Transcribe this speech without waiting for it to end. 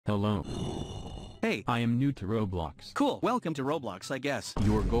Hello. Hey. I am new to Roblox. Cool. Welcome to Roblox, I guess.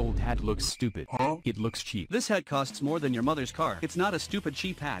 Your gold hat looks stupid. Huh? It looks cheap. This hat costs more than your mother's car. It's not a stupid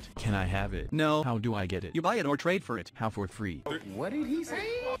cheap hat. Can I have it? No. How do I get it? You buy it or trade for it. How for free? What did he say?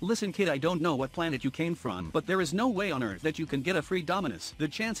 Listen kid, I don't know what planet you came from, but there is no way on Earth that you can get a free Dominus. The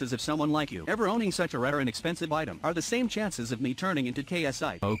chances of someone like you ever owning such a rare and expensive item are the same chances of me turning into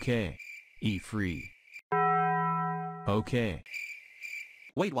KSI. Okay. E free. Okay.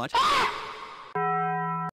 Wait, what?